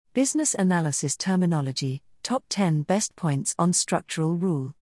Business analysis terminology, top 10 best points on structural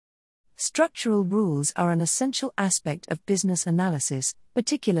rule. Structural rules are an essential aspect of business analysis,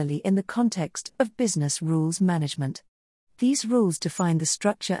 particularly in the context of business rules management. These rules define the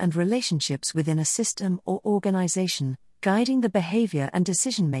structure and relationships within a system or organization, guiding the behavior and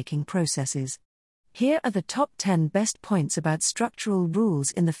decision-making processes. Here are the top 10 best points about structural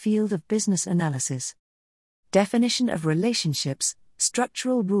rules in the field of business analysis. Definition of relationships.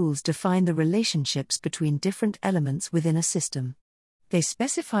 Structural rules define the relationships between different elements within a system. They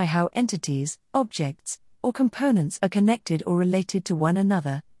specify how entities, objects, or components are connected or related to one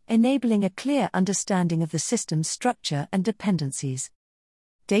another, enabling a clear understanding of the system's structure and dependencies.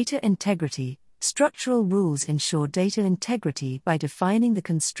 Data integrity. Structural rules ensure data integrity by defining the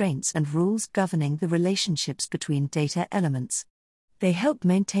constraints and rules governing the relationships between data elements. They help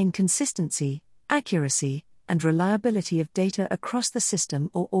maintain consistency, accuracy, and reliability of data across the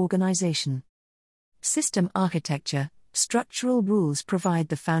system or organization. System architecture. Structural rules provide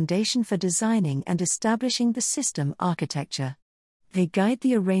the foundation for designing and establishing the system architecture. They guide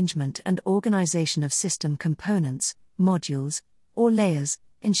the arrangement and organization of system components, modules, or layers,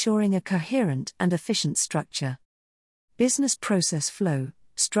 ensuring a coherent and efficient structure. Business process flow.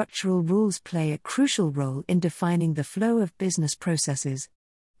 Structural rules play a crucial role in defining the flow of business processes.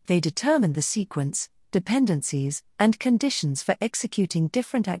 They determine the sequence, dependencies, and conditions for executing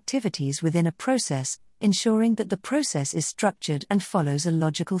different activities within a process, ensuring that the process is structured and follows a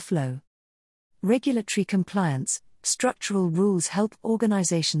logical flow. Regulatory compliance. Structural rules help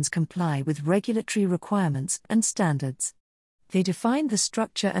organizations comply with regulatory requirements and standards. They define the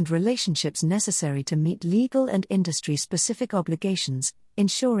structure and relationships necessary to meet legal and industry-specific obligations,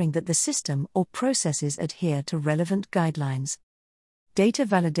 ensuring that the system or processes adhere to relevant guidelines. Data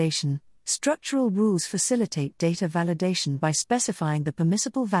validation. Structural rules facilitate data validation by specifying the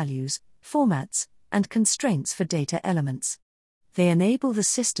permissible values, formats, and constraints for data elements. They enable the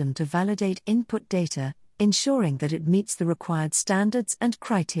system to validate input data, ensuring that it meets the required standards and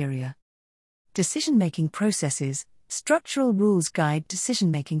criteria. Decision-making processes. Structural rules guide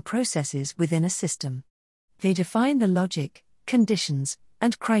decision-making processes within a system. They define the logic, conditions,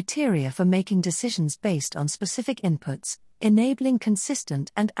 and criteria for making decisions based on specific inputs, enabling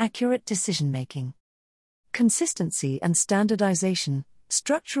consistent and accurate decision-making. Consistency and standardization.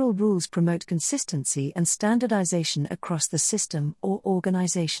 Structural rules promote consistency and standardization across the system or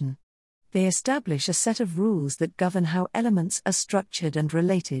organization. They establish a set of rules that govern how elements are structured and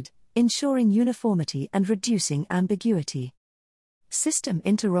related, ensuring uniformity and reducing ambiguity. System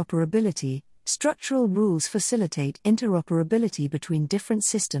interoperability. Structural rules facilitate interoperability between different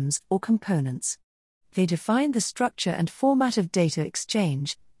systems or components. They define the structure and format of data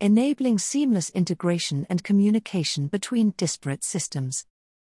exchange, enabling seamless integration and communication between disparate systems.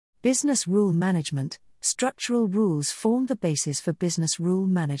 Business rule management. Structural rules form the basis for business rule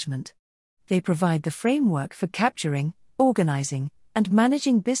management. They provide the framework for capturing, organizing, and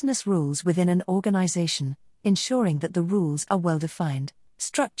managing business rules within an organization, ensuring that the rules are well-defined,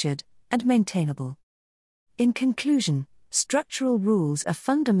 structured, and maintainable. In conclusion, structural rules are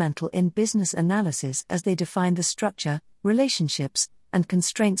fundamental in business analysis as they define the structure, relationships, and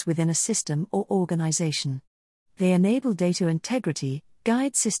constraints within a system or organization. They enable data integrity,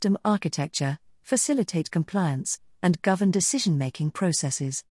 guide system architecture, facilitate compliance, and govern decision-making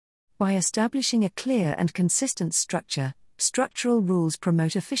processes. By establishing a clear and consistent structure, structural rules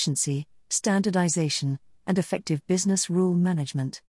promote efficiency, standardization, and effective business rule management.